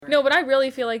No, but I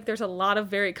really feel like there's a lot of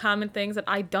very common things that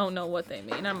I don't know what they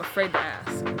mean. I'm afraid to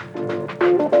ask.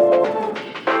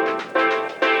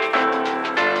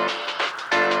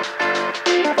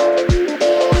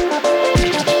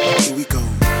 Here we go.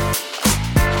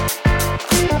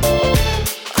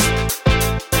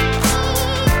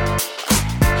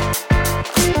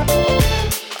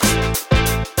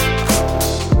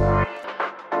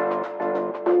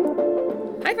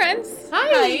 Hi, friends.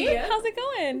 Hi. How's it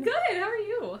going? Good. How are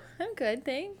you? I'm good,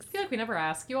 thanks. I feel like we never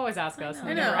ask. You always ask us. And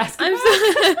we I never know. ask. I'm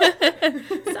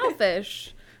so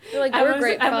selfish. They're like, we're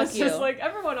great, Emma's fuck you. just like,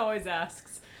 everyone always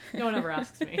asks. No one ever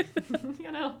asks me.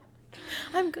 You know?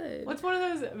 I'm good. What's one of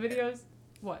those videos?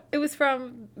 What? It was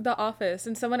from The Office,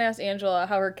 and someone asked Angela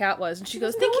how her cat was, and she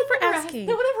goes, thank you for asking.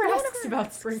 No one ever asks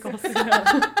about sprinkles.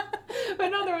 But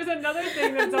no, there was another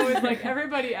thing that's always like,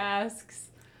 everybody asks,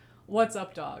 what's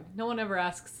up, dog? No one ever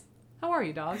asks, how are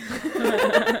you, dog?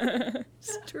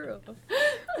 It's true.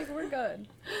 Like, we're good.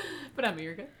 But Emma,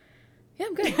 you're good? Yeah,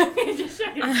 I'm good. Just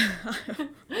checking.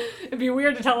 It'd be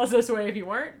weird to tell us this way if you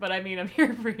weren't, but I mean, I'm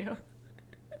here for you.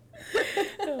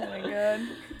 Oh my god.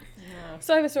 Yeah.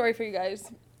 So I have a story for you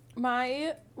guys.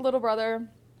 My little brother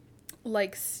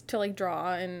likes to like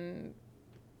draw and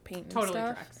paint and Totally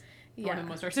stuff. tracks. One of the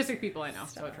most artistic people I know,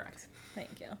 so it tracks.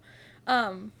 Thank you.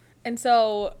 And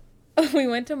so we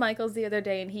went to Michael's the other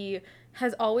day, and he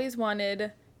has always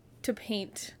wanted to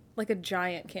paint like a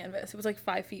giant canvas. It was like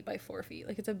 5 feet by 4 feet.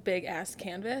 Like, it's a big ass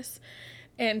canvas.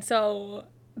 And so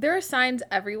there are signs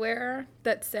everywhere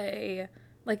that say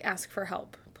like, ask for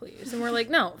help, please. And we're like,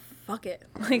 no, fuck it.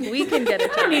 Like, we can get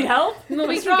it I don't done. need help. No, I'm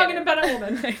we a can strong get and it. independent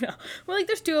woman. I know. We're like,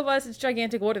 there's 2 of us. It's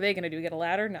gigantic. What are they going to do? Get a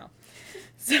ladder? No.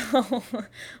 So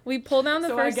we pull down the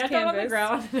So first I get canvas. down on the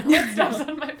ground, and no one steps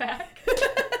on my back.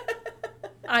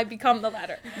 I become the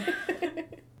ladder.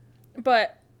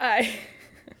 But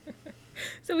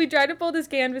so we try to pull this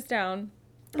canvas down.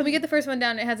 And we get the first one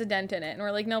down, and it has a dent in it. And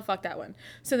we're like, no, fuck that one.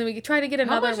 So then we try to get How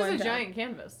another much one is a down. giant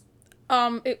canvas?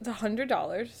 It's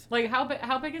 $100. Like, how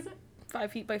big is it?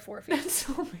 5 feet by 4 feet. That's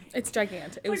so big. It's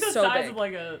gigantic. It It's was like the so size big. of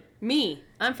like a... Me.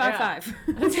 I'm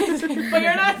 5'5". But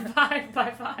you're not 5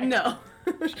 by 5. No.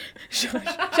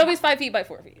 Shelby's 5 feet by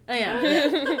 4 feet. I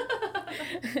am.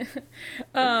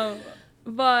 Yeah.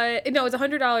 But no, it's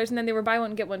 $100, and then they were buy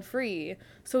one get one free.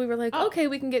 So we were like, okay,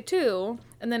 we can get 2,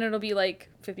 and then it'll be like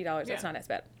 $50. That's Yeah. not as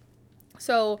bad.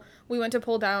 So we went to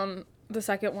pull down the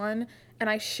second one, and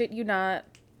I shit you not,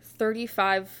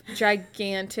 35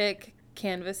 gigantic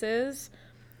canvases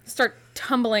start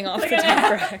tumbling off the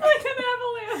top rack. Like an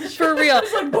avalanche. For real.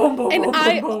 It's like boom, boom, And boom,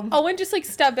 I, boom, boom. Owen just like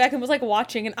stepped back and was like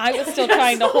watching, and I was still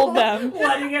trying to hold them.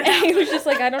 Letting it And he was just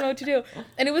like, I don't know what to do.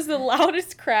 And it was the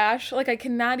loudest crash. Like, I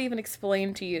cannot even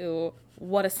explain to you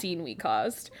what a scene we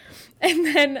caused. And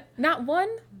then not one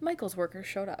Michael's worker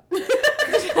showed up.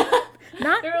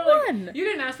 Not They were like, one. you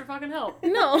didn't ask for fucking help.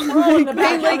 No. in the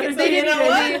back they of it, they you didn't.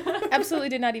 know They absolutely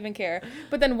did not even care.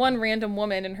 But then one random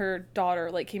woman and her daughter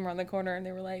like came around the corner, and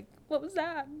they were like, "What was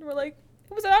that?" And we're like,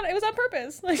 "It was on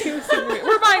purpose." Like, it was super weird.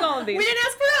 We're buying all of these. We didn't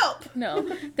ask for help.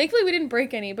 No. Thankfully we didn't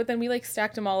break any, but then we like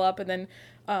stacked them all up, and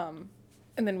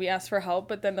then we asked for help,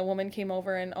 but then the woman came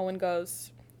over, and Owen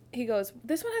goes,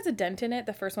 this one has a dent in it,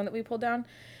 the first one that we pulled down.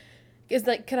 Is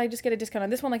like, could I just get a discount on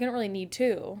this one? Like, I don't really need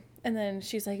 2. And then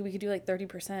she's like, we could do like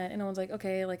 30%. And Owen's like,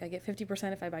 okay, like I get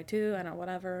 50% if I buy 2, I don't know,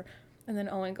 whatever. And then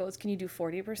Owen goes, can you do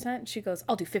 40%? She goes,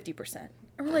 I'll do 50%.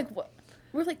 And we're like, what?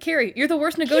 We're like, Carrie, you're the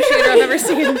worst negotiator I've ever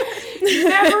seen.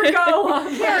 Never go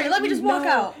on. Carrie, let me just walk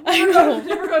out. I know.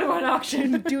 Never go to an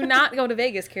auction. Do not go to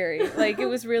Vegas, Carrie. Like, it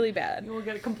was really bad. You will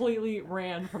get completely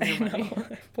ran from your I money. know.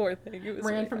 Poor thing. It was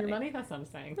Ran really from your funny. money? That's not a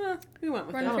saying. We went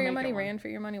with Run that. for your make money, it one. ran for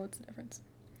your money. What's the difference?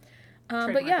 But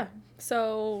Trademark yeah, it.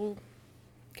 so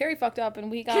Carrie fucked up,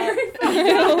 and we got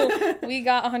we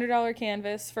got $100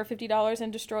 canvas for $50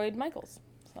 and destroyed Michael's.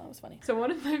 So that was funny. So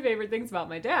one of my favorite things about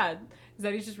my dad is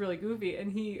that he's just really goofy, and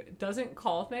he doesn't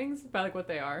call things by like what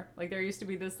they are. Like, there used to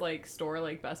be this like store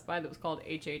like Best Buy that was called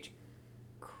H.H.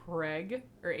 Craig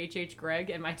or H.H. Greg,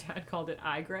 and my dad called it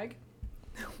I. Greg.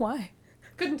 Why?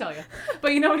 Couldn't tell you.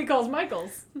 But you know what he calls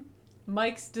Michael's?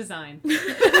 Mike's Design.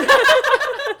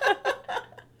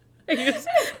 He just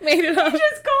made it up.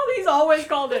 He's always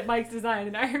called it Mike's Design.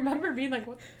 And I remember being like,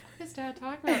 what the fuck is Dad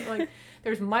talking about? Like,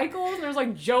 there's Michael's and there's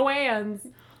like Joann's.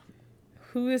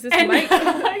 Who is this And Mike?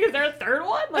 like, is there a third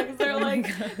one? Like, is there Oh my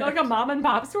like, God. like a mom and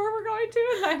pop store we're going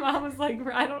to? And my mom was like,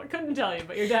 couldn't tell you,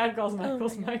 but your dad calls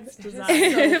Michael's my God. Mike's Design.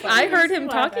 If I heard I him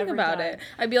laugh talking every about time. it,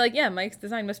 I'd be like, yeah, Mike's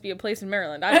Design must be a place in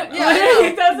Maryland. I don't know. Yeah, I know.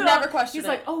 He does it Never all. question He's it.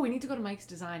 like, oh, we need to go to Mike's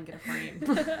Design, get a frame.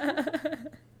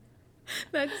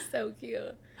 That's so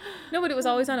cute. No, but it was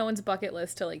always on Owen's bucket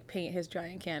list to like paint his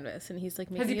giant canvas, and he's like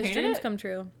Has making he his painted dreams it? come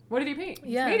true. What did he paint?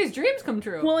 Yeah. He made his dreams come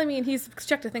true. Well, I mean, he's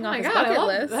checked a thing oh off my his god, bucket I love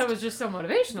list. that. Was just so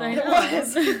motivational. I It know.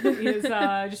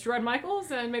 was. He's just read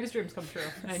Michaels and made his dreams come true,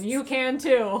 and you can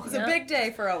too. It's a big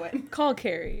day for Owen. Call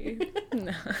Carrie.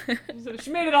 No. So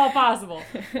she made it all possible.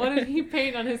 What did he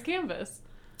paint on his canvas?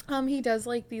 He does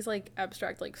like these like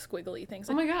abstract like squiggly things.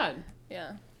 Oh Like, my god,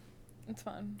 yeah, it's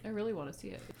fun. I really want to see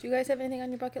it. Do you guys have anything on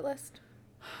your bucket list?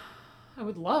 I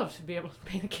would love to be able to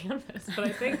paint a canvas,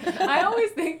 but I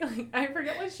always think, like, I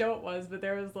forget what show it was, but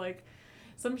there was like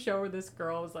some show where this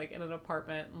girl was like in an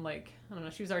apartment and like, I don't know,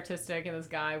 she was artistic and this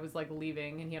guy was like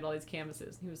leaving and he had all these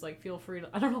canvases. He was like, feel free to,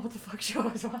 I don't know what the fuck show I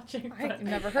was watching. I but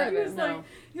never heard of he it. was No. like,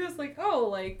 he was like, oh,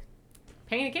 like,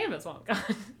 paint a canvas while I'm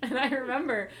gone. And I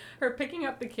remember her picking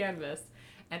up the canvas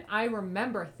and I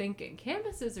remember thinking,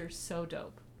 canvases are so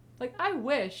dope. Like, I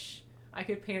wish I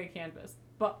could paint a canvas.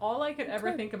 But all I could ever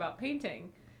could. think about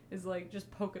painting is like just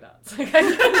polka dots. Like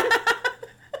I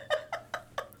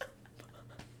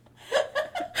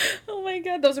Oh my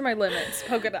god, those are my limits.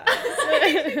 Polka dots.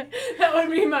 that would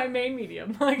be my main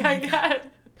medium. Like I got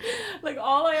like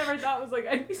all I ever thought was like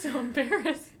I'd be so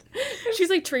embarrassed. She's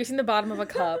like tracing the bottom of a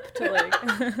cup to like.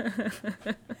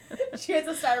 She has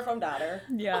a styrofoam daughter.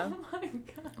 Yeah. Oh my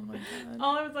god. Oh my god.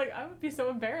 All I was like, I would be so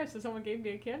embarrassed if someone gave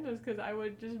me a canvas because I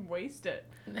would just waste it.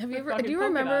 Have you With ever? fucking Do you polka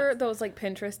remember dots. those like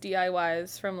Pinterest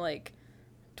DIYs from like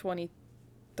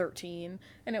 2013?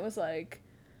 And it was like,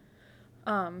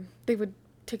 they would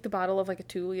take the bottle of like a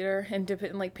 2-liter and dip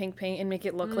it in like pink paint and make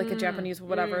it look like a Japanese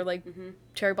whatever like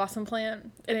cherry blossom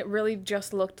plant, and it really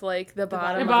just looked like the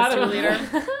bottom of a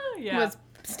 2-liter Yeah. was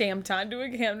stamped onto a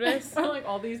canvas. Or like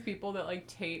all these people that like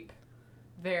tape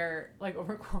their like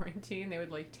over quarantine, they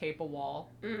would like tape a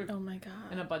wall Oh my god,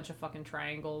 and a bunch of fucking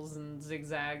triangles and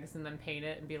zigzags and then paint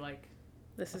it and be like,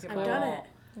 this is I've cool. I've done it.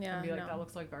 Yeah, and be like, no. that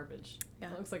looks like garbage. Yeah.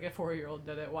 That looks like a 4-year-old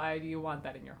did it. Why do you want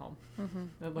that in your home?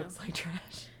 Mm-hmm. It looks like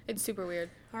trash. It's super weird.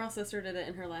 Carl's sister did it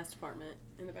in her last apartment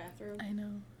in the bathroom. I know.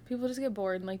 People just get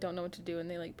bored and like don't know what to do and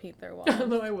they like paint their walls.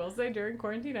 Although I will say during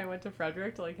quarantine I went to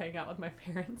Frederick to like hang out with my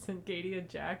parents and Katie and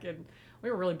Jack, and we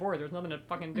were really bored. There was nothing to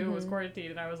fucking do. It was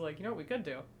quarantine, and I was like, you know what we could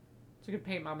do? So we could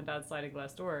paint mom and dad's sliding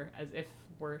glass door as if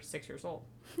we're 6 years old.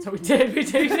 So we did. We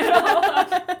taped it all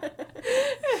up.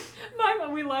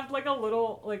 We left like a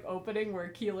little like opening where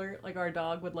Keeler, like our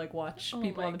dog, would like watch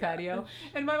people my on the God. patio.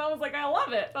 And my mom was like, I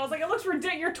love it. I was like, it looks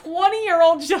ridiculous. Your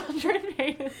 20-year-old children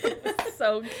painted this.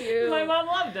 So cute. My mom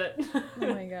loved it. Oh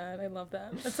my god, I love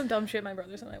that. That's some dumb shit my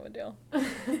brothers and I would do.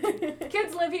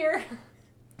 Kids live here.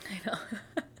 I know.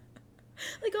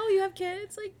 Like, oh, you have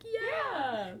kids? Like,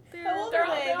 yeah. Yeah. How old They're are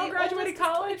all, they? they all The graduated oldest is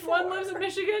college. One 24. lives in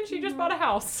Michigan. She just bought a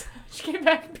house. She came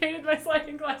back and painted my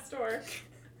sliding glass door.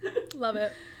 Love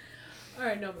it. All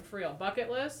right, no, but for real, bucket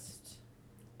list.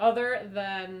 Other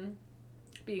than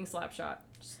being Slapshot,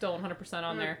 still 100%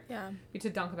 on there. Yeah. Be to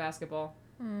dunk a basketball.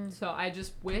 So I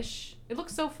just wish it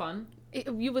looks so fun.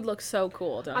 You would look so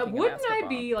cool dunking a Wouldn't I basketball.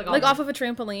 be like off of a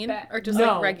trampoline or just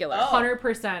like regular?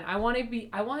 100%.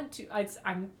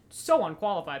 I'm so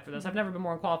unqualified for this. I've never been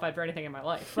more unqualified for anything in my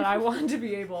life. But I want to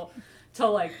be able to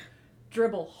like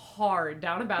dribble hard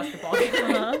down a basketball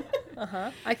game.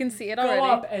 I can see it Go already.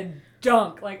 up and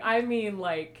dunk. Like I mean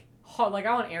like I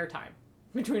want airtime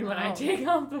between when I Wow. take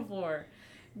off the floor,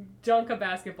 dunk a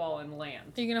basketball and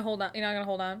land. Are you gonna hold on? You're not gonna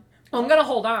hold on? I'm gonna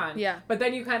hold on. Yeah. But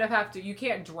then you kind of have to. You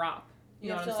can't drop. You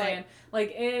know have what I'm to, saying?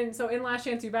 Like in Last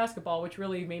Chance U Basketball, which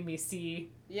really made me see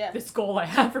Yeah. this goal I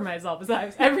have for myself. Is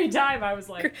every time I was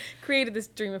like, Created this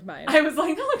dream of mine. I was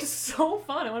like, that looks so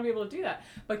fun. I want to be able to do that.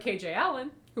 But KJ Allen,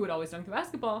 who would always dunk the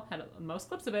basketball, had most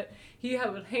clips of it.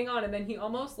 Would hang on and then he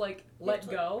almost like let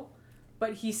go,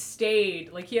 but he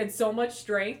stayed. Like he had so much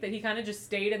strength that he kind of just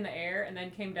stayed in the air and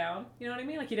then came down. You know what I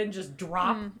mean? Like he didn't just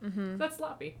drop. Mm-hmm. That's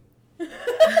sloppy. If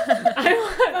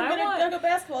I'm gonna want- dunk a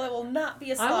basketball, it will not be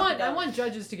a sloppy I dunk. want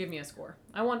judges to give me a score.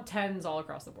 I want 10s all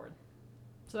across the board.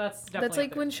 So that's definitely That's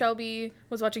like when Shelby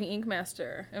was watching Ink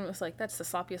Master and was like, "That's the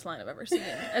sloppiest line I've ever seen."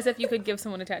 As if you could give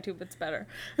someone a tattoo that's better.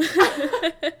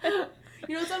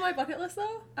 You know what's on my bucket list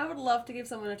though? I would love to give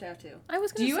someone a tattoo. I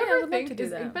was Do gonna you say I ever would love think to do is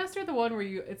that. Ink Master the one where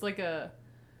it's like a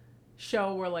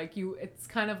show where like it's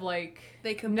kind of like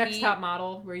They compete. Next Top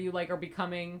Model where you like are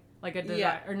becoming like a design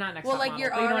Yeah. or not Next Well, Top like Model. you're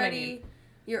but you know what I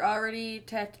already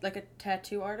mean. like a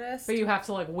tattoo artist. But you have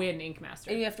to like win Ink Master.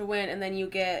 And you have to win, and then you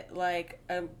get like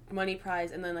a money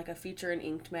prize, and then like a feature in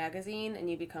Inked magazine, and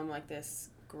you become like this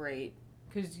great.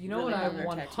 Because you know really what I popular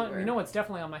want. tattooer. You know what's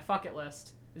definitely on my bucket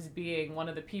list is being one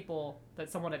of the people that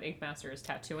someone at Ink Master is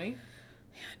tattooing.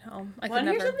 No, I could Want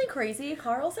to hear never. something crazy?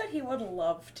 Carl said he would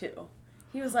love to.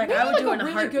 He was like, Maybe I would like do it a in a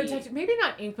really heartbeat. good tattoo. Maybe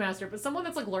not ink master, but someone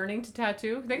that's like learning to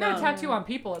tattoo. They got No. to tattoo on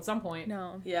people at some point.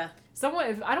 No. Yeah, Someone.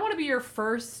 If I don't want to be your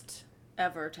first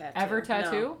ever tattoo. ever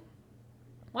tattoo. No.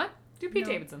 What? Do Pete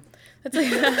No. Davidson. That's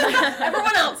like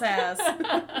Everyone else has.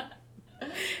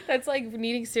 that's like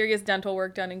needing serious dental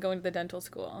work done and going to the dental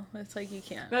school. It's like you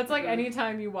can't. That's like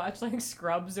anytime you watch like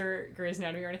Scrubs or Grey's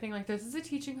Anatomy or anything like this is a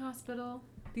teaching hospital.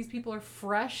 These people are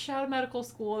fresh out of medical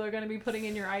school. They're going to be putting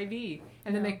in your IV,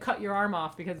 and then they cut your arm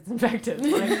off because it's infected.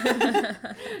 Like,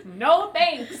 no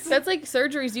thanks. That's like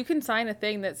surgeries. You can sign a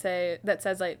thing that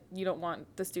says like you don't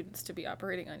want the students to be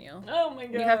operating on you. Oh my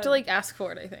god. You have to like ask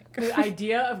for it, I think. The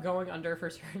idea of going under for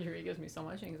surgery gives me so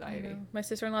much I anxiety. know. My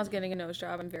sister-in-law's getting a nose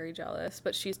job. I'm very jealous,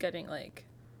 but she's getting like,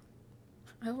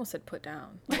 I almost said put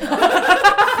down.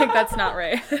 I think that's not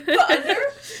right. Under?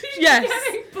 Yes.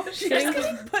 She's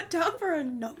getting put down for a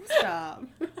nose job.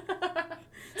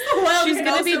 She's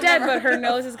gonna be dead, but her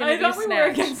nose is gonna I be thought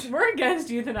snatched. we're against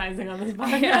euthanizing on this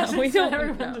podcast. Yeah, we I just don't. want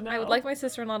everyone to No. I know. would like my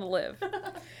sister-in-law to live.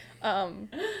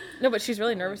 No, but she's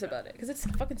really nervous about it because it's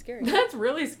fucking scary. That's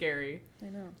really scary. I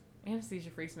know. Anesthesia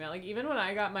freaks me out. Like even when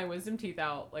I got my wisdom teeth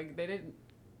out, like they didn't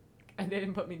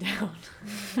put me down.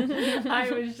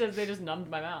 They just numbed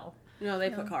my mouth. No, they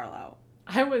put Carl out.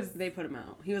 They put him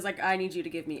out. He was like, I need you to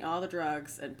give me all the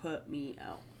drugs and put me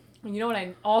out. You know what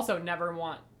I also never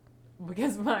want,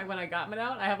 because when I got it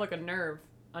out, I have like a nerve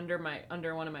under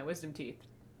one of my wisdom teeth.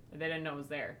 They didn't know it was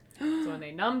there. So when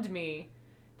they numbed me,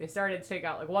 they started to take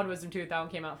out like one wisdom tooth. That one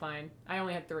came out fine. I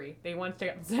only had 3. They wanted to take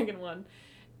out the second one.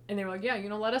 And they were like, yeah,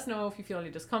 let us know if you feel any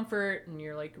discomfort. And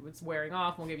you're like, it's wearing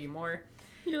off. We'll give you more.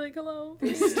 You're like, hello.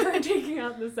 They started taking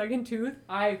out the second tooth.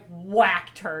 I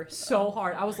whacked her so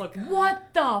hard. I was like,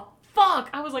 what the fuck?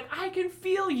 I was like, I can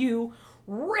feel you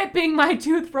ripping my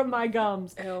tooth from my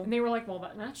gums. Ew. And they were like, well,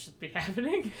 that should be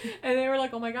happening. And they were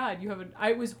like, oh my God, you have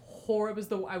I was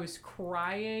horrible. I was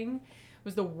crying. It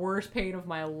was the worst pain of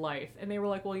my life. And they were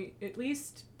like, well, at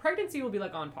least pregnancy will be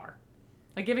like on par.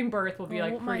 Like giving birth will be Oh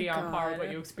like my pretty on par with God.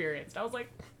 what you experienced. I was like,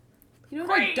 You know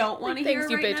what I Great. don't want to hear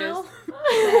Thanks, you right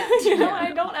bitches. now?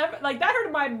 I don't ever, like that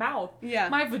hurt my mouth. Yeah.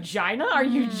 My vagina? Are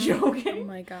you Oh joking?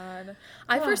 my god.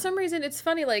 For some reason, it's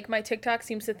funny, like, my TikTok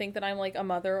seems to think that I'm, like, a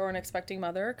mother or an expecting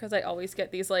mother, because I always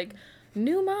get these, like,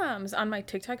 new moms on my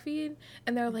TikTok feed,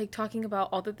 and they're, like, talking about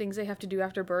all the things they have to do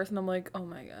after birth, and I'm like, oh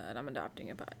my god, I'm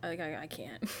adopting a I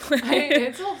can't.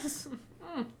 It's all,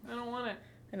 I don't want it.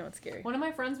 I know, it's scary. One of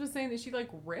my friends was saying that she, like,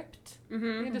 ripped.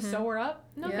 Mm-hmm. They had to sew her up.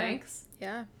 No Yeah. thanks.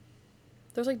 Yeah.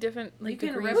 There's, like, different, like, You can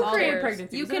degrees rip of all created tears.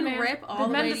 pregnancy? You Was it a can man? rip all Did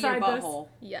the men way to your decide this? butthole.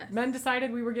 Yes. Men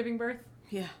decided we were giving birth.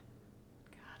 Yeah.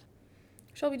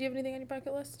 Shelby, do you have anything on your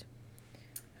bucket list?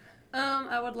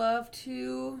 I would love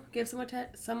to give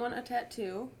someone a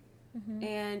tattoo,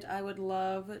 and I would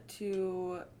love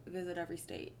to visit every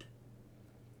state.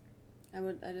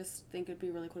 I just think it'd be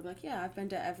really cool to be like, yeah, I've been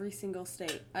to every single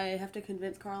state. I have to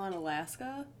convince Carl on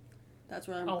Alaska. That's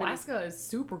where I'm Alaska is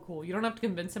super cool. You don't have to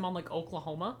convince him on, like,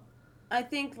 Oklahoma. I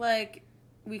think, like,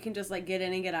 we can just, like, get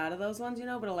in and get out of those ones,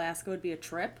 but Alaska would be a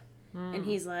trip. And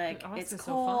he's like, Alaska's it's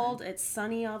so cold, fun. it's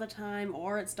sunny all the time,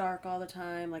 or it's dark all the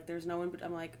time. Like, there's no one, but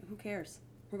I'm like, who cares?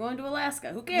 We're going to Alaska.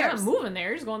 Who You're cares? not moving there.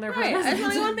 You're just going there for Right, I just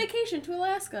want to go on business. vacation to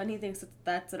Alaska, and he thinks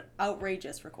that's an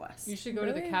outrageous request. You should go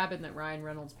to the Really? cabin that Ryan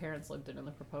Reynolds' parents lived in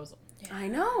the proposal. I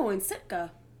know, in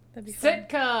Sitka. That'd be fun.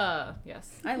 Sitka! Yes.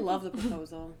 I love the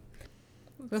proposal.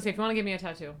 Let's see, if you want to give me a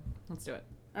tattoo, let's do it.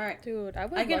 All right, Dude, I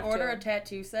would I can love order to. a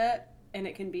tattoo set, and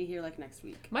it can be here like next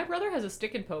week. My brother has a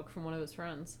stick and poke from one of his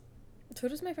friends. So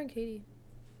does my friend Katie.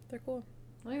 They're cool.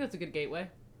 I think that's a good gateway.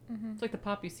 Mm-hmm. It's like the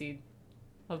poppy seed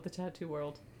of the tattoo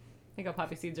world. I think how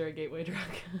poppy seeds are a gateway drug.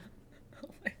 Oh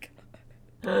my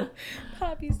god.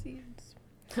 Poppy seeds.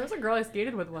 There was a girl I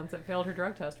skated with once that failed her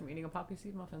drug test from eating a poppy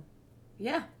seed muffin.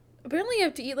 Yeah. Apparently you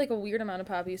have to eat like a weird amount of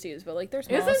poppy seeds, but like they're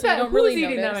small, Isn't so that you don't who's really eating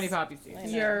notice. that many poppy seeds? I know.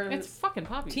 Your It's fucking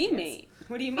poppy seeds. teammate.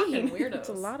 What do you Fucking mean? weirdos. It's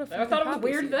a lot of I fucking thought it was poppy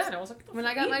weird seeds. then. I was like, When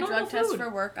I got eat my normal drug test food. for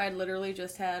work, I literally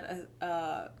just had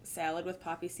a salad with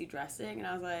poppy seed dressing, and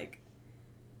I was like,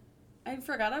 I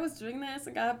forgot I was doing this.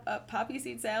 I got a poppy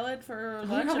seed salad for I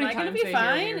wonder lunch. how Am many I gonna times be they hear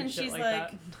fine? weird And shit she's like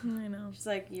like, that. I know. she's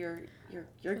like, you're You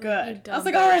good. I dumb was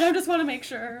like, all right, bitch. I just want to make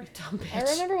sure. You dumb bitch.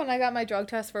 I remember when I got my drug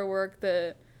test for work,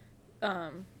 I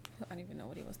don't even know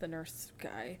what he was, the nurse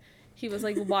guy. He was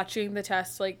like watching the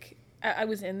test, like I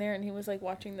was in there and he was like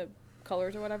watching the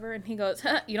colors or whatever, and he goes,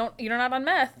 you're not on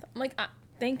meth. I'm like,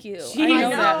 thank you. I know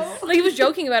that. Like he was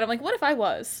joking about it. I'm like, what if I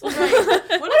was? Right.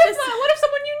 What if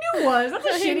someone you knew you was. That's a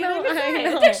I shitty know, thing to I say.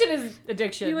 know. Addiction is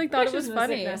addiction. You like thought it was Addiction is a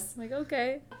funny. sickness. Like,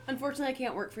 okay. Unfortunately, I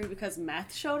can't work for you because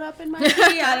meth showed up in my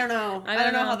pee. I don't know. I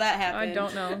don't know how that happened. I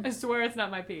don't know. I swear it's not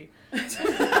my pee.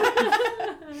 The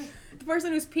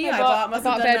person whose pee I I bought- bought must I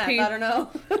have bought done bad that. pee. I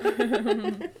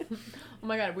don't know. Oh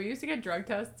my god, we used to get drug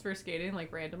tests for skating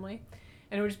like randomly.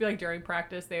 And it would just be like during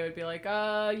practice, they would be like,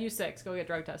 you 6, go get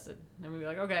drug tested. And we'd be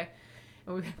like, okay.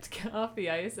 And we had to get off the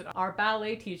ice. And our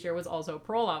ballet teacher was also a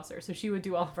parole officer. So she would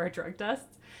do all of our drug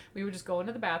tests. We would just go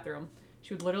into the bathroom.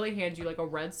 She would literally hand you like a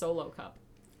red Solo cup.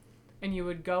 And you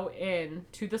would go in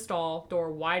to the stall,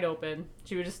 door wide open.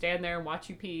 She would just stand there and watch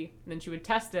you pee. And then she would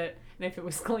test it. And if it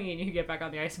was clean, you could get back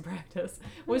on the ice and practice.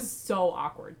 It was so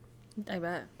awkward. I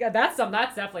bet. Yeah, that's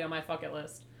definitely on my bucket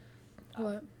list.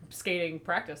 What? Skating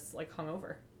practice, like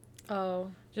hungover.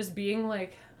 Oh. Just being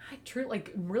like,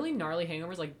 like really gnarly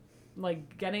hangovers,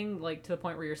 like getting like to the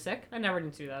point where you're sick. I never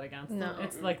need to do that again. No.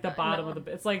 It's like the bottom No. of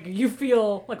the. It's like you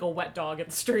feel like a wet dog at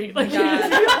the street. Like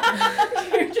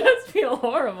God. you just feel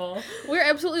horrible. We're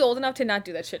absolutely old enough to not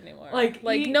do that shit anymore. Like,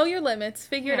 Like, eat- know your limits.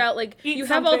 Figure it Yeah. out. Like, Eat you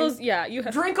have all something. those. Yeah, you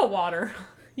have. Drink a water.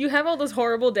 You have all those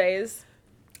horrible days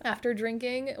after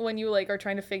drinking when you like are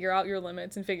trying to figure out your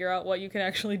limits and figure out what you can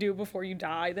actually do before you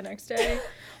die the next day.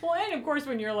 Well, and of course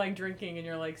when you're like drinking and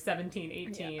you're like 17,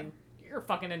 18, you're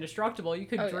fucking indestructible. You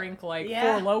could Oh, yeah. drink like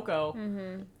Yeah. 4 Loco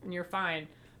Mm-hmm. and you're fine.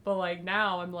 But like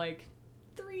now I'm like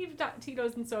 3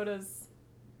 Tito's and sodas.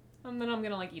 And then I'm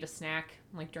gonna like eat a snack,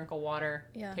 like drink a water,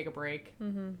 Yeah. take a break.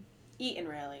 Mm-hmm. Eat and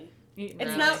rally. Eat and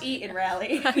It's rally. now eat and rally.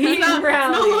 Eat It's and not,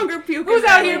 rally. It's no longer puke Who's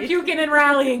and out rally. here puking and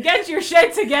rallying? Get your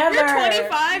shit together. You're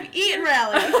 25, eat and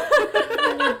rally.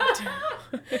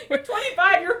 You're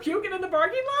 25, you're puking in the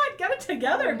parking lot? Get it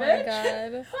together, Oh my bitch.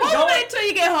 god. Hold it until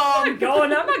you get home. I'm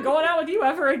not going out with you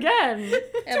ever again.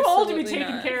 Too old to be Absolutely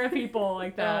taking not. care of people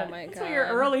like that. Oh my That's what your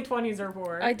God. early 20s are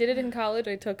for. I did it in college.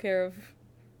 I took care of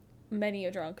many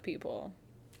a drunk people.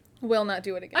 Will not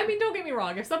do it again. I mean, don't get me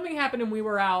wrong. If something happened and we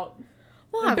were out,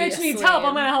 well, the bitch needs obviously. help,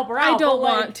 I'm gonna help her out. I don't but,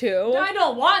 like, want to. I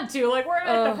don't want to. Like, we're at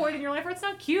the Ugh. point in your life where it's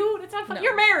not cute. It's not fun. No.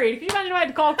 You're married. Can you imagine if I had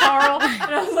to call Carl and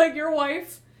I was like, your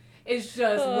wife is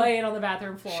just Ugh. laying on the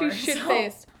bathroom floor. She's shit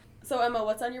faced. So Emma,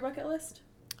 what's on your bucket list?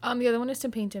 The other one is to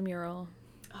paint a mural.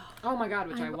 Oh my god,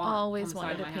 which I I've want. always on the wanted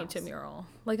side to of my paint a house. mural,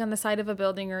 like on the side of a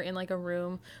building or in like a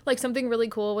room, like something really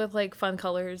cool with like fun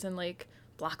colors and like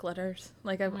block letters.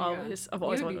 Like I've Oh my God. I've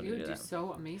always wanted You to would do do that.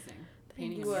 so amazing.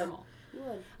 Painting a you. mural. You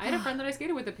would. I had a friend that I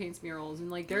skated with that paints murals, and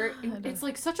like they're God. it's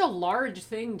like such a large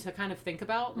thing to kind of think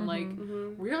about, and like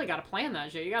Mhm. we really got to plan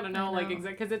that shit. You got to know, I like know.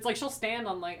 exactly because it's like she'll stand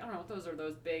on like I don't know what those are,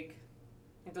 those big.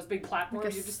 Like those big platforms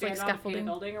Like a you just like stand on and paint a scaffolding.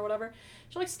 building or whatever.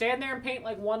 She'll like stand there and paint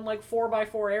like one like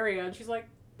 4x4 area, and she's like,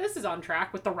 "This is on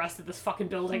track with the rest of this fucking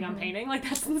building I'm painting." Like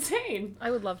that's insane.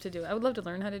 I would love to do it. I would love to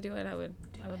learn how to do it. I would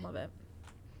love it.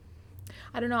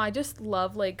 I don't know. I just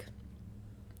love like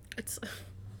it's.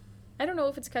 I don't know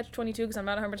if it's catch-22 because I'm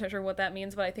not 100% sure what that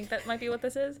means, but I think that might be what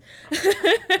this is.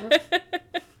 It's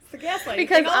the gaslighting.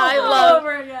 Because thing all I over. All love-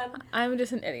 over again. I'm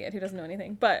just an idiot who doesn't know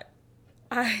anything, but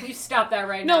You stop that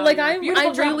right No, now. like, You're a I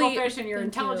beautiful tropical really- fish, and you're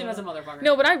Thank intelligent you. as a motherfucker.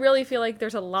 No, but I really feel like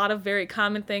there's a lot of very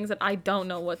common things that I don't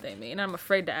know what they mean. I'm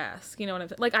afraid to ask. You know what I'm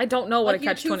saying? Like, I don't know what Like, a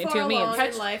you're catch too 22 far means. along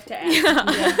in life to ask.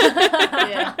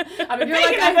 Yeah. I've been You're thinking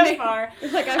like, of I've this made- far.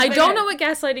 Like, I don't know what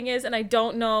gaslighting is, and I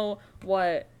don't know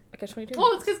what a catch 22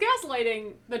 Well, means. it's because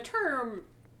gaslighting, the term,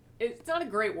 it's not a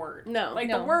great word. No. Like,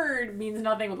 No. the word means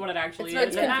nothing with what it actually It's is.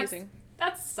 It's and confusing.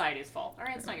 That's society's fault. All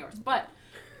right, it's not yours. But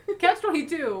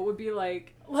catch-22 would be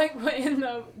like in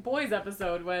the boys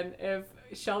episode when if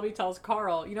Shelby tells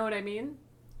Carl, you know what I mean?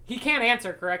 He can't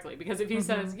answer correctly because if he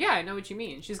says, yeah, I know what you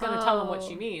mean, she's going to tell him what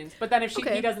she Oh. means. But then if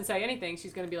Okay. he doesn't say anything,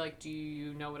 she's going to be like, do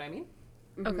you know what I mean?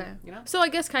 Okay. You know? So I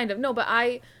guess kind of. No, but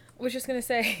I was just going to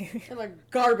say... I'm a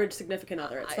garbage significant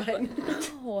other. It's fine.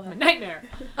 No. A nightmare.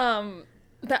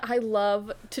 That I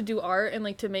love to do art and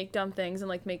like to make dumb things and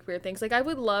like make weird things. Like I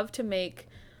would love to make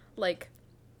like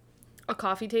a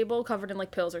coffee table covered in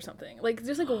like pills or something. Like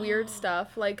just like weird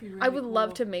stuff. Like Be I really would love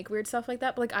cool. to make weird stuff like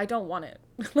that, but like I don't want it.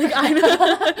 Like I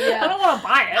I don't want to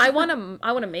buy it. I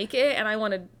want to make it and I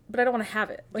want to, but I don't want to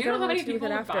have it. Do Like you I know don't how know many what to do with people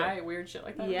it would after. buy weird shit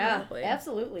like that? Yeah, Probably.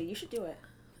 absolutely. You should do it.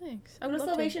 Thanks. I Go would to love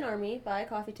Salvation Army, buy a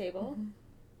coffee table,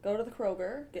 go to the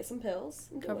Kroger, get some pills,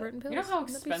 and to do cover it it. in pills. You know how That'd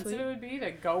be expensive sweet. it would be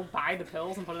to go buy the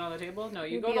pills and put it on the table? No,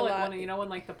 you It'd go be to a like lot. one of, you know when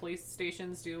like the police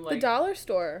stations do The like dollar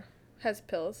store has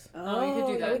pills. Oh, you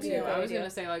could do that would be too. a good I was idea. gonna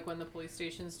say like when the police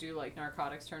stations do like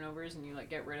narcotics turnovers and you like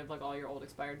get rid of like all your old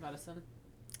expired medicine,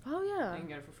 Oh yeah, you can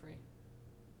get it for free.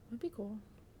 that'd be cool.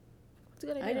 That's a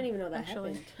good idea. I didn't even know that actually.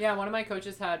 happened. Yeah, one of my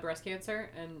coaches had breast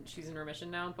cancer and she's in remission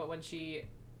now. But when she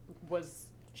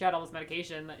had all this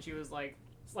medication that she was like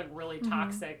It's like really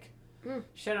toxic.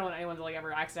 She didn't want anyone to like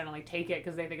ever accidentally take it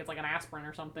because they think it's like an aspirin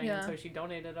or something. Yeah. And so she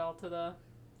donated it all to the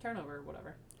turnover or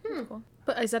whatever. Cool.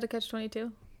 But is that a catch-22?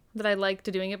 That I like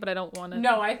to doing it, but I don't want to.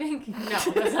 No, I think that's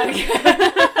not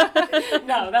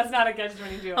no, that's not a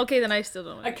catch-22. Okay, then I still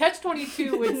don't. A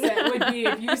catch-22 would be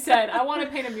if you said, I want to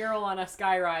paint a mural on a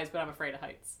skyrise, but I'm afraid of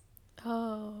heights.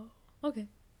 Oh, okay.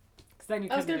 Because then you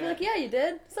I was couldn't gonna do be it. like, yeah, you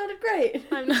did. Sounded great.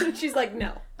 I'm not. She's like,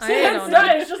 no. I It's don't not,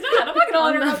 know. it's just not. I'm not gonna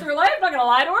let her go through life. I'm not gonna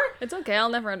lie to her. It's okay. I'll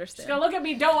never She's understand. gonna look at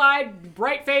me doe-eyed,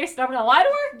 bright-faced, and I'm gonna lie to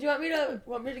her? Do you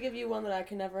want me to give you one that I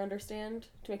can never understand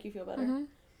to make you feel better? Mm-hmm.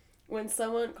 When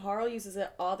Carl uses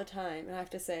it all the time, and I have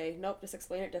to say, nope, just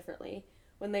explain it differently.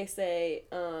 When they say,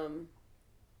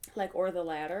 like, or the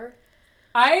ladder.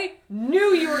 I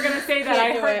knew you were gonna say that.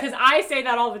 Can't I do heard it. because I say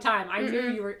that all the time. I knew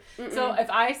you were. So if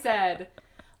I said,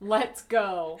 "Let's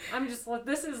go," I'm just like,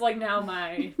 this is like now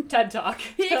my TED talk.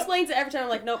 He So explains it every time. I'm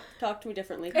like, nope, talk to me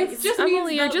differently, please. it's just Emily,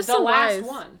 means you're the, just the so last wise.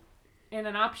 one in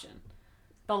an option,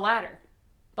 the latter,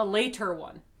 the later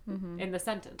one in the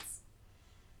sentence.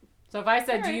 So if I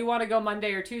said, All "Do right. you want to go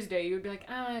Monday or Tuesday?" you would be like,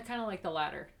 "I kind of like the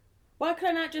latter." Why could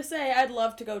I not just say, I'd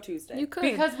love to go Tuesday? You could.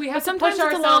 Because we have to sometimes push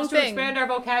it's a long ourselves to thing. expand our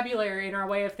vocabulary and our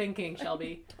way of thinking,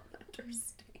 Shelby.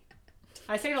 understand.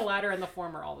 I say the latter and the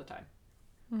former all the time.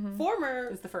 Former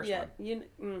Is the first one.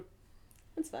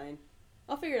 It's fine.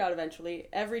 I'll figure it out eventually.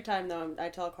 Every time though, I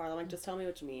tell Carl, I'm like, just tell me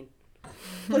what you mean,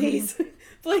 please.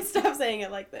 Please stop saying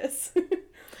it like this.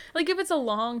 Like if it's a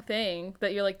long thing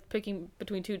that you're like picking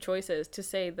between two choices, to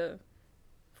say the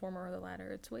former or the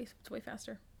latter, it's way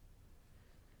faster.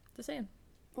 Just saying.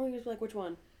 Well, you just be like, which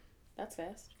one? That's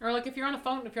fast. Or like if you're on a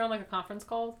phone, if you're on like a conference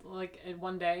call, like in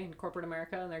one day in corporate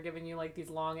America, and they're giving you like these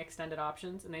long extended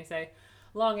options, and they say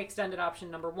long extended option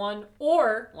number 1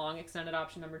 or long extended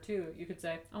option number 2, you could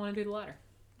say, I want to do the latter.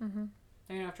 And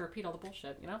you don't have to repeat all the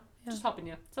bullshit, you know? Yeah. Just helping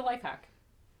you. It's a life hack.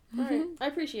 All right. I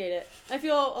appreciate it. I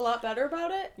feel a lot better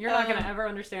about it. You're not going to ever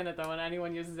understand it though when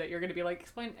anyone uses it. You're going to be like,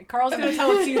 explain. Carl's going to tell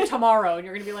it to you tomorrow, and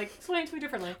you're going to be like, explain it to me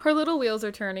differently. Her little wheels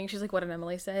are turning. She's like, what did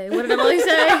Emily say? What did Emily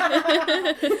say?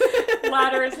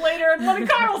 Ladder is later, and what did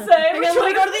Carl say? And then when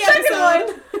we go to the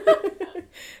episode,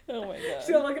 Oh my god. She's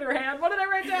going to look at her hand. What did I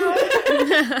write down?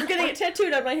 I'm getting it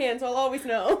tattooed on my hand, so I'll always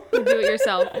know. Do it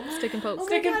yourself. Stick and poke. Oh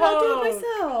Stick my and God, I'll do poke. it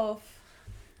myself.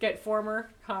 Get former,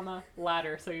 comma,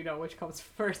 latter, so you know which comes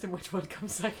first and which one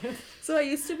comes second. So I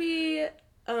used to be,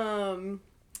 I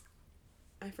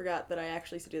forgot that I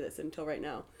actually used to do this until right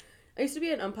now. I used to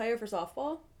be an umpire for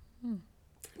softball.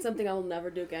 Something I will never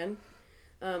do again.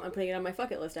 I'm putting it on my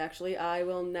bucket list, actually. I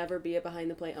will never be a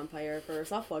behind-the-plate umpire for a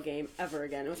softball game ever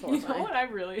again. It was You horrifying. know what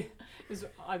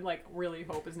I'm like really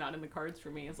hope is not in the cards for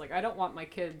me. It's like, I don't want my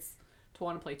kids to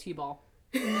want to play t-ball.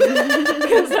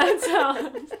 Because that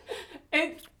sounds,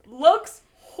 it looks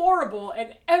horrible,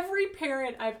 and every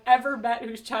parent I've ever met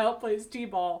whose child plays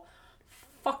t-ball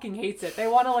fucking hates it. They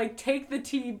want to like take the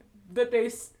tee that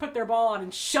they put their ball on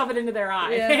and shove it into their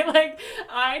eye. Yeah. Like,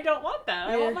 I don't want that.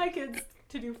 I Yeah. want my kids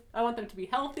I want them to be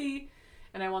healthy,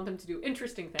 and I want them to do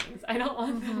interesting things. I don't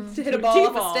want them To hit do a ball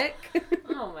with a t-ball. stick.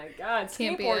 Oh my god,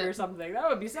 Can't be skateboard it. or something. That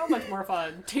would be so much more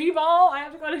fun. T-ball, I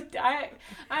have to go to I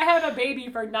had a baby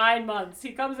for 9 months.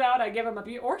 He comes out, I give him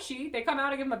they come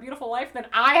out, I give him a beautiful life, then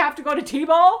I have to go to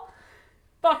T-ball?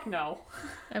 Fuck no.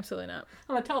 Absolutely not.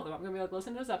 I'm gonna tell them. I'm gonna be like,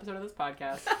 listen to this episode of this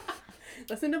podcast.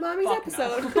 Listen to Mommy's Fuck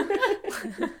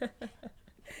episode.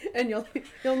 And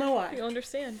you'll know why. You'll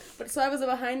understand. But so I was a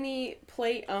behind the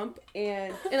plate ump,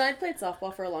 and I'd played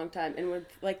softball for a long time, and with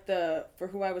like for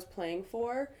who I was playing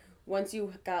for, once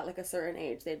you got like a certain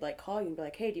age, they'd like call you and be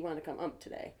like, hey, do you want to come ump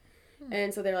today?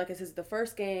 And so they're like, this is the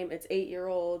first game, it's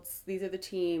 8-year-olds, these are the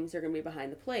teams, you're gonna be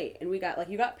behind the plate. And we got like,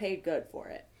 you got paid good for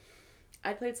it.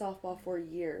 I played softball for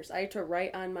years. I had to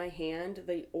write on my hand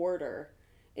the order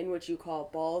in which you call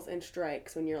balls and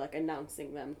strikes when you're like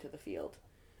announcing them to the field.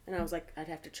 And I was like, I'd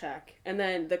have to check. And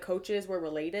then the coaches were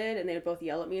related, and they would both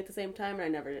yell at me at the same time,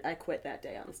 and I quit that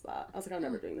day on the spot. I was like, I'm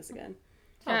never doing this again.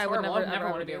 Sounds I would horrible. never, I'd never ever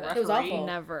want to be a do referee. that. It was awful.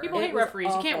 Never. People It hate was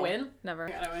referees. You can't awful. win. Never.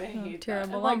 God, I hate terrible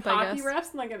that. And, like lump, I hockey guess. refs,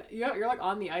 and like you're like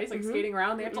on the ice, like skating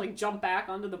around. They have to like jump back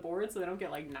onto the board so they don't get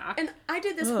like knocked. And I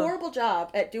did this Ugh. horrible job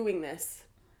at doing this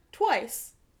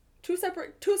twice, two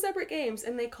separate games,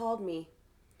 and they called me,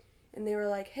 and they were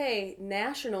like, "Hey,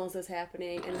 nationals is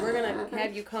happening, and we're gonna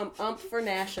have you come ump for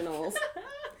nationals."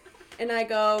 And I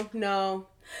go, "No,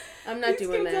 I'm not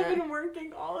doing These kids that." have been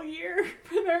working all year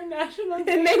for their national And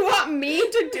team. they want me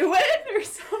to do it? They're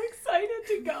so excited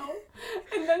to go.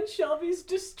 And then Shelby's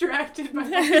distracted by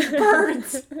fucking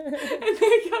birds. And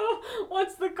they go,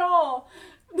 what's the call?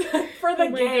 For the Oh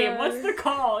my game. God. What's the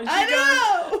call? And she I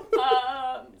know!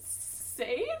 goes,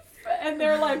 safe? And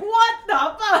they're like, what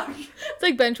the fuck? It's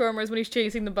like Benchwarmers when he's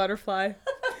chasing the butterfly.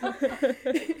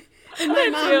 And my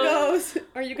mom goes,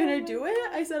 "Are you gonna do it?"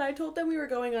 I said, "I told them we were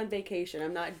going on vacation.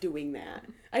 I'm not doing that.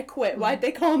 I quit. Why'd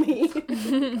they call me?"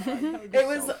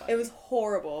 It was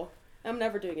horrible. I'm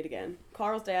never doing it again.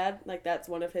 Carl's dad, like, that's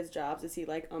one of his jobs, is he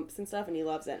like umps and stuff, and he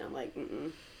loves it. And I'm like,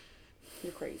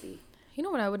 you're crazy. You know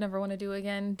what I would never want to do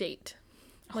again? Date.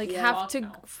 Like, Yeah. have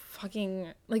to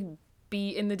fucking, like, be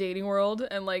in the dating world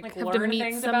and, like have to learn meet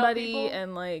things about somebody people.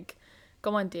 and, like,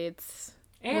 go on dates.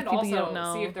 And with people you don't also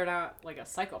know. see if they're not like a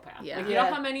psychopath. Yeah. Like, you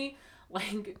know how many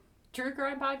like true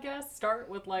crime podcasts start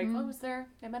with like,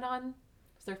 they met on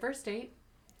their first date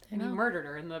and he murdered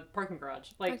her in the parking garage.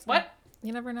 Like, Excellent. what?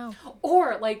 You never know.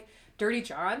 Or like Dirty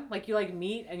John, like you like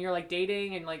meet and you're like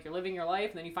dating and like you're living your life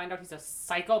and then you find out he's a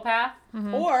psychopath.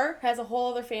 Or has a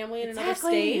whole other family in another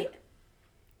state.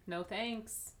 No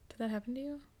thanks. Did that happen to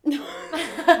you? No.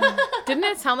 Didn't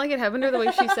it sound like it happened to her the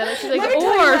way she said it? She's like, Let me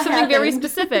tell you or what something very happened.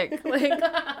 specific.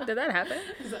 Like, did that happen?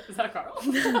 Is that Carl?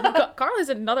 Carl has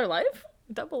another life?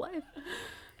 Double life.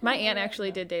 My aunt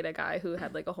actually did date a guy who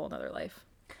had, like, a whole other life.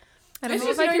 I don't It's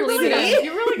know if just, I you know, can you're leave really it in.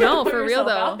 You really No, gotta put for real, yourself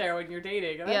though. out there when you're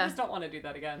dating. And Yeah. I just don't want to do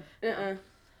that again. You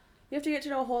have to get to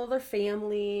know a whole other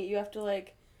family. You have to,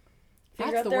 like,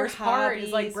 figure That's out the their worst part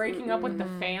is like hobbies. breaking up with the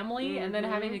family and then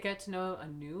having to get to know a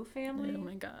new family. Oh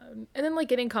my god. And then, like,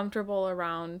 getting comfortable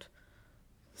around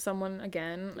someone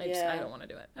again. I Yeah. don't want to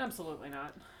do it. Absolutely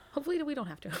not. Hopefully we don't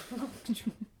have to.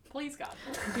 Please God.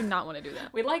 I do not want to do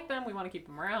that. We like them. We want to keep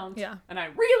them around. Yeah. And I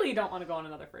really don't want to go on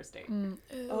another first date.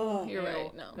 Oh, You're Ew.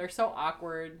 right. No. They're so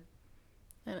awkward.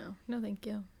 I know. No, thank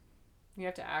you. You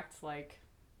have to act like,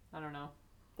 I don't know.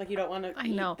 like, you don't want to I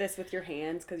eat know. this with your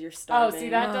hands because you're Oh, starving. see,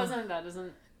 that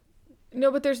doesn't.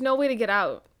 No, but there's no way to get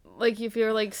out. Like, if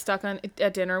you're, like, stuck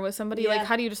at dinner with somebody, like, Yeah.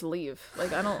 how do you just leave?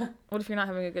 Like, I don't... What if you're not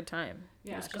having a good time?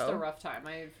 Yeah, it's Just just go. a rough time.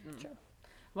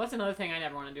 What's another thing I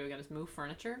never want to do again is move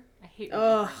furniture. I hate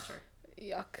Ugh. moving furniture.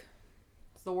 Yuck.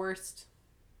 It's the worst.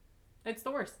 It's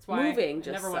the worst. That's why Moving I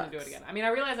just never want to do it sucks. again. I mean, I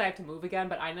realize I have to move again,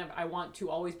 but I want to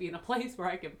always be in a place where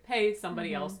I can pay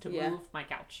somebody else to Yeah. move my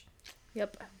couch.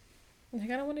 Yep. Like,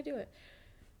 I don't want to do it.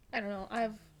 I don't know. I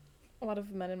have a lot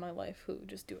of men in my life who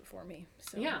just do it for me.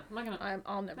 So Yeah, I'm not gonna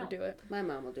I'll never No. do it. My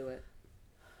mom will do it.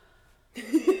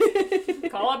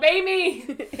 call up Amy.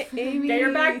 Amy. Get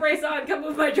your back brace on. Come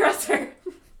move my dresser.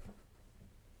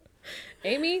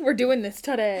 Amy, we're doing this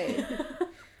today.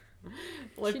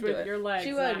 Lift She'd do with it. your legs.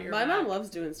 She not would. your My back. mom loves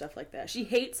doing stuff like that. She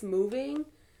hates moving,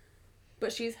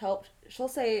 but she's helped. She'll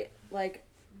say, like,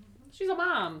 She's a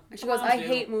mom. she goes, Moms I do.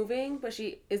 hate moving, but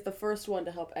she is the first one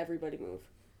to help everybody move.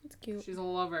 It's cute. She's a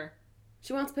lover.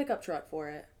 She wants a pickup truck for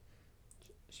it.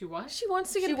 She what? She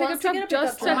wants to get She a pickup wants to truck get a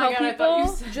just pickup to truck. help Oh my God, I thought you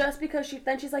people. said- Just because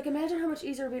she's like, imagine how much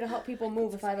easier it would be to help people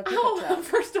move if I have a pickup Oh, truck.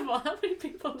 first of all, how many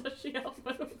people does she help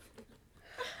move?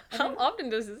 How often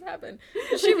does this happen?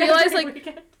 She realized, Every like,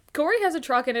 weekend. Corey has a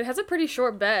truck and it has a pretty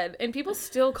short bed, and people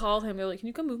still call him. They're like, "Can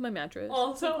you come move my mattress?"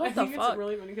 Also, Like, what I the think fuck? it's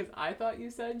really funny because I thought you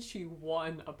said she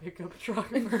won a pickup truck.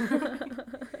 For moving.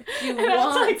 You And I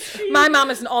was want. like, she... My mom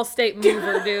is an all-state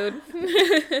mover, dude.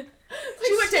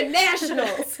 She went to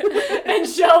nationals. and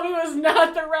Shelby was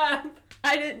not the rep.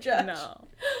 I didn't judge. No.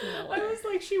 I was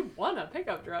like, she won a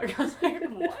pickup truck. I was like,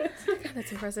 what? God,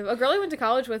 that's impressive. A girl I went to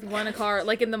college with won a car,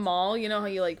 like, in the mall. You know how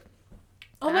you, like,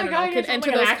 Oh I my don't God, know, you can told enter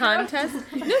me an those Acura?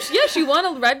 contests. No, she won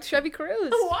a red Chevy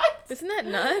Cruze. What? Isn't that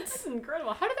nuts? That's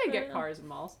incredible. How do they get cars in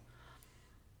malls?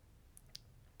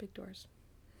 Big doors.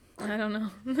 I don't know.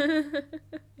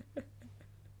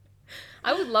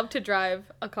 I would love to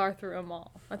drive a car through a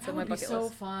mall. That's That on my would be bucket so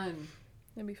list. fun.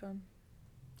 It'd be fun.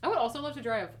 I would also love to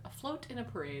drive a float in a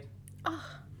parade. Oh,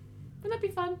 Wouldn't that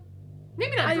be fun?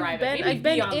 Maybe not I've drive been, it. Maybe I've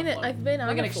been be on in the it. float. I've been on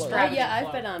Like an a float. extravagant Yeah, I've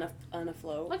float. been on a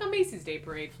float. Like a Macy's Day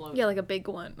Parade float. Yeah, like a big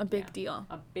one, a big Yeah. deal.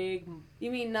 A big...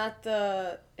 You mean not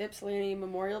the Ypsilanti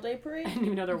Memorial Day I Parade? didn't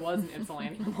even know there was an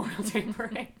Ypsilanti Memorial Day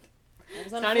Parade. I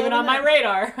was on a Not float even in on my that.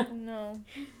 radar. No.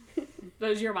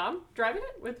 Was your mom driving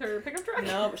it with her pickup truck?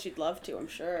 No, but she'd love to, I'm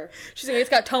sure. She's like, it's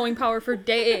got towing power for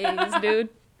days, dude.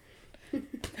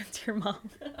 That's your mom.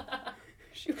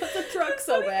 She wants a truck It's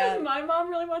so funny 'cause bad. My mom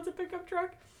really wants a pickup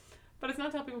truck, but it's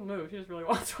not to help people move. She just really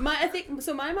wants one. I think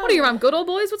so. My mom. What are your mom, good old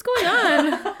boys? What's going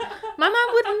on? My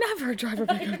mom would never drive a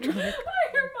pickup truck.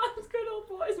 Your mom's good old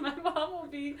boys. My mom will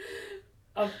be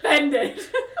offended.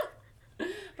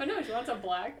 But no, she wants a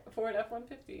black Ford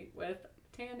F-150 with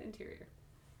tan interior.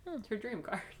 It's her dream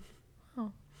car.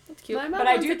 That's cute. My mom But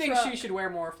I wants do a think truck. she should wear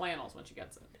more flannels when she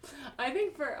gets it. I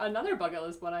think for another bucket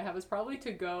list one I have is probably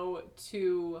to go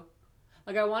to,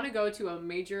 like, I want to go to a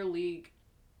major league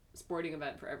sporting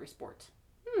event for every sport.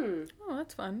 Hmm. Oh,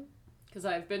 that's fun. Because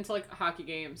I've been to, like, hockey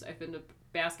games, I've been to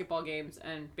basketball games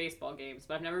and baseball games,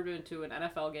 but I've never been to an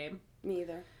NFL game. Me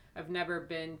either. I've never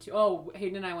been to... Oh,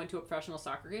 Hayden and I went to a professional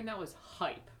soccer game. That was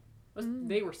hype.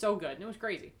 They were so good, and it was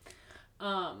crazy.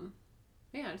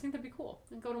 Yeah, I just think that'd be cool.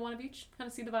 And go to one of each, kind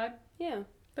of see the vibe. Yeah.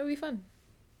 That would be fun.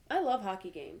 I love hockey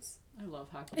games. I love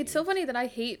hockey It's so funny that I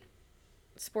hate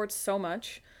sports so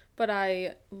much, but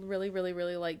I really, really,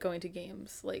 really like going to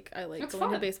games. Like, I like It's going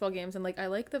to fun. baseball games, and, like, I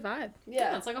like the vibe.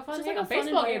 Yeah, it's like a fun Just game. like a fun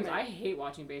Baseball games, environment. I hate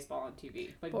watching baseball on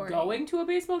TV. But Boring. going to a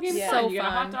baseball game is Yeah. fun. So You get a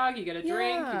hot fun. dog, you get a drink, you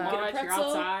Yeah. Get a watch, you're pretzel,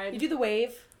 outside. You do the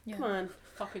wave. Yeah. Come on.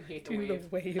 Fucking hate the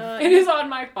wave. wave. It is on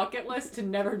my bucket list to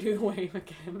never do the wave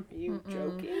again. Are you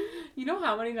joking? You know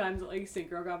how many times at, like,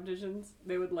 synchro competitions,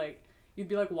 they would, like, you'd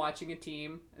be, like, watching a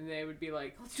team, and they would be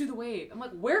like, let's do the wave. I'm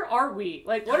like, where are we?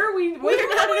 Like, what are we? We're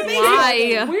not in the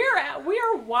Why? We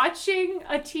are watching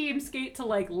a team skate to,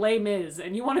 like, Les Mis,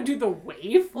 and you want to do the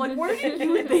wave? Like, where do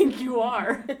you think you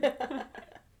are?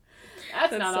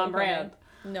 That's not so on brand.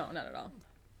 funny. No, not at all.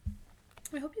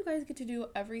 I hope you guys get to do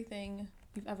everything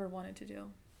you've ever wanted to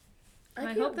do. And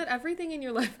I hope that everything in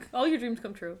your life, all your dreams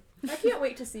come true. I can't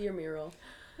wait to see your mural.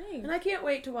 Thanks. And I can't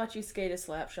wait to watch you skate a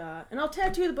slap shot. And I'll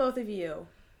tattoo the both of you.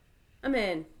 I'm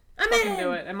in. I'm Fucking in.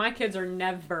 do it. And my kids are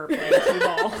never playing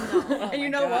t-ball. And you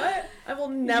know what? I will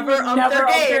never Never ump their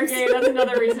up their games. game. That's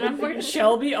another reason I'm fucking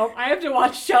Shelby. Oh, I have to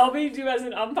watch Shelby do as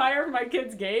an umpire for my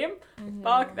kid's game.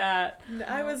 Fuck that.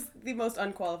 I was the most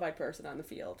unqualified person on the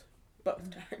field.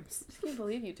 Both times. I can't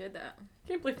believe you did that. I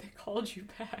can't believe they called you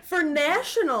back. For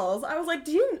nationals, I was like,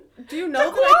 do you know To that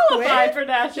I qualified quit? for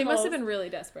nationals. They must have been really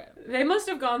desperate. They must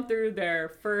have gone through their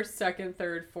first, second,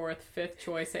 third, fourth, fifth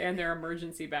choice and their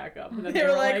emergency backup. And then They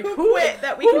were like, who who quit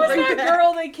that we Who can was bring that back?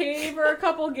 girl that came for a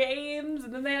couple games?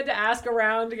 And then they had to ask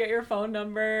around to get your phone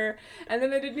number. And then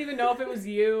they didn't even know if it was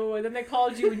you. And then they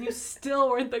called you and you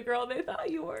still weren't the girl they thought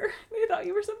you were. They thought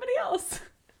you were somebody else.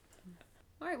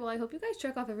 All right, well, I hope you guys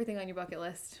check off everything on your bucket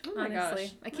list. Oh my honestly.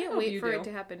 gosh. I can't I hope wait you for do. it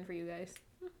to happen for you guys.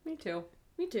 Me too.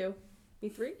 Me too. Me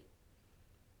three?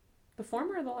 The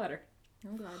former or the latter?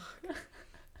 I'm glad.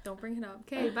 Don't bring it up.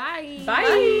 Okay, bye.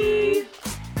 Bye.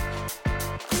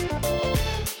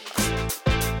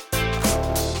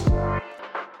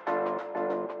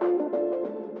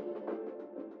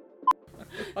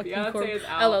 Fucking Beyonce is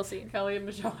out. LLC. Kelly and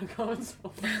Michelle are going so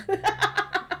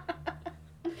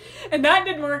And that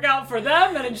didn't work out for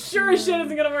them, and it sure as shit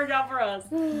isn't gonna work out for us.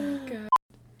 God.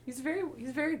 He's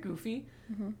very goofy.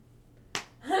 Mhm.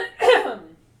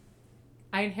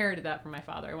 I inherited that from my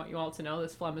father. I want you all to know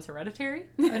this phlegm is hereditary,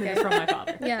 and it's from my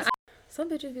father. Yeah. Some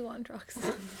bitches be wanting trucks.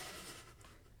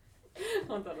 I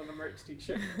want that on the merch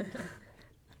t-shirt.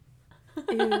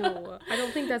 Ew. I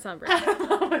don't think that's on brand.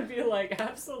 I would be like,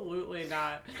 absolutely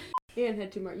not. Ian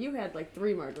had two you had like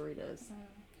 3 margaritas.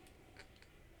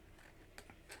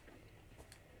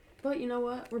 But you know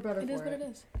what? We're better It for is it. what it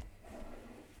is.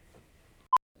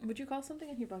 Would you call something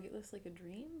on your bucket list like a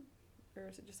dream? Or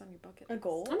is it just on your bucket A list?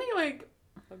 goal? I think like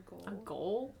A goal. a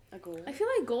goal. A goal. I feel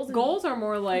like goals and Goals are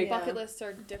more like Yeah. bucket lists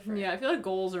are different. I feel like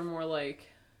goals are more like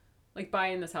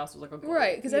buying this house was like a goal.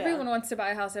 Right, because Yeah. everyone wants to buy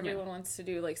a house, everyone wants to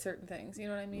do like certain things. You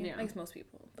know what I mean? Yeah. Like most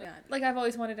people. But yeah. Like I've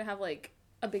always wanted to have like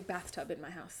a big bathtub in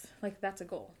my house. Like that's a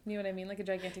goal. You know what I mean? Like a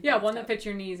gigantic Yeah, bathtub. one that fits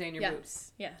your knees and your Yeah.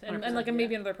 boobs. Yeah, and 100%, like yeah.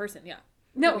 maybe another person. Yeah.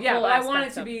 No, Like a yeah, full but I ass want it to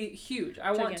bathtub. be huge.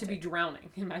 I want to be Gigantic. drowning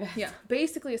in my bathtub. Yeah,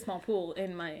 basically a small pool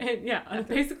in my. And yeah,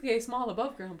 basically a small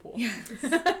above ground pool. Yeah.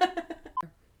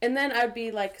 And then I'd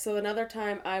be like, so another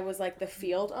time I was like the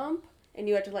field ump, and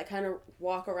you had to like kind of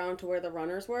walk around to where the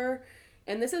runners were.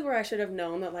 And this is where I should have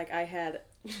known that like I had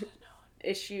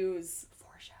issues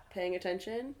Foreshadowing. paying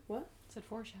attention. What? I said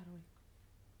foreshadowing.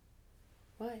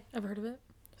 Why? I've heard of it.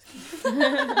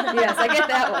 Yes, I get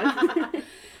that one.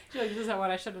 You're like, this is what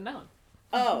I should have known.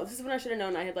 Oh, this is when I should have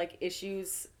known I had like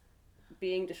issues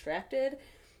being distracted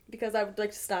because I would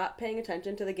like stop paying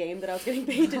attention to the game that I was getting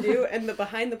paid to do, and the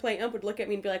behind the plate ump would look at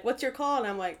me and be like, "What's your call?" And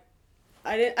I'm like,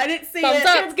 I didn't see Thumbs it.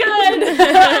 up. It's good.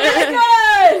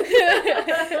 It's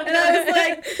good. And I was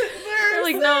like, they're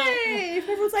like, safe. no.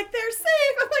 Everyone's like, they're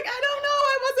safe. I'm like, I don't know.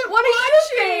 I wasn't What do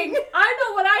watching. you think? I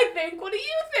know what I think. What do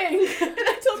you think? And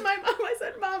I told my mom, I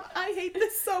said, Mom, I hate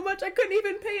this so much. I couldn't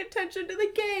even pay attention to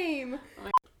the game.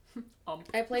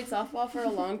 I played softball for a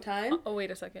long time. Oh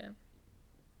wait a second.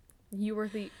 You were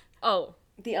the. Oh,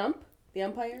 The ump? The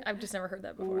umpire? I've just never heard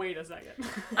that before. Wait a second.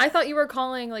 I thought you were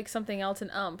calling like something else an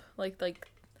ump, like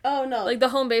Oh, no. the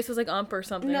home base was like ump or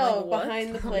something. No, like, what? behind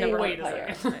the I've plate never Wait heard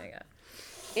a of second. that.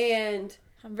 And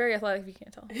I'm very athletic, if you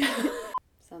can't tell.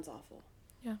 sounds awful.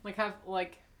 Like have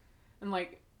like, and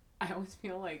like, I always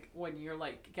feel like when you're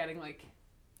like getting like,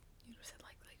 You said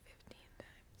like 15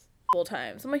 times.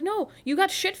 times. I'm like, no, you got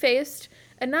shit-faced,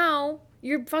 and now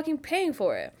you're fucking paying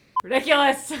for it.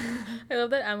 Ridiculous. I love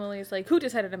that Emily's like, who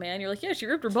decided a man? You're like, yeah, she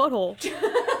ripped her butthole.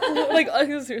 Like,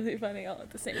 it was really funny all at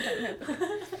the same time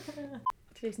happening.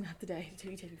 Today's not the day to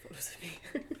be taking photos of me.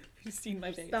 You've seen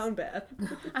my face. Down bad.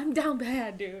 I'm down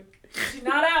bad, dude. She's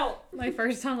not out. My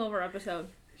first hungover episode.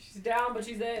 She's down, but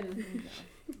she's in.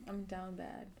 I'm down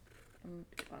bad. I'm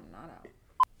not out.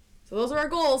 So those are our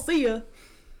goals. See ya.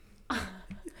 I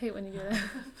hate when you do that.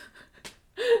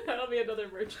 That'll be another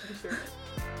merch t-shirt.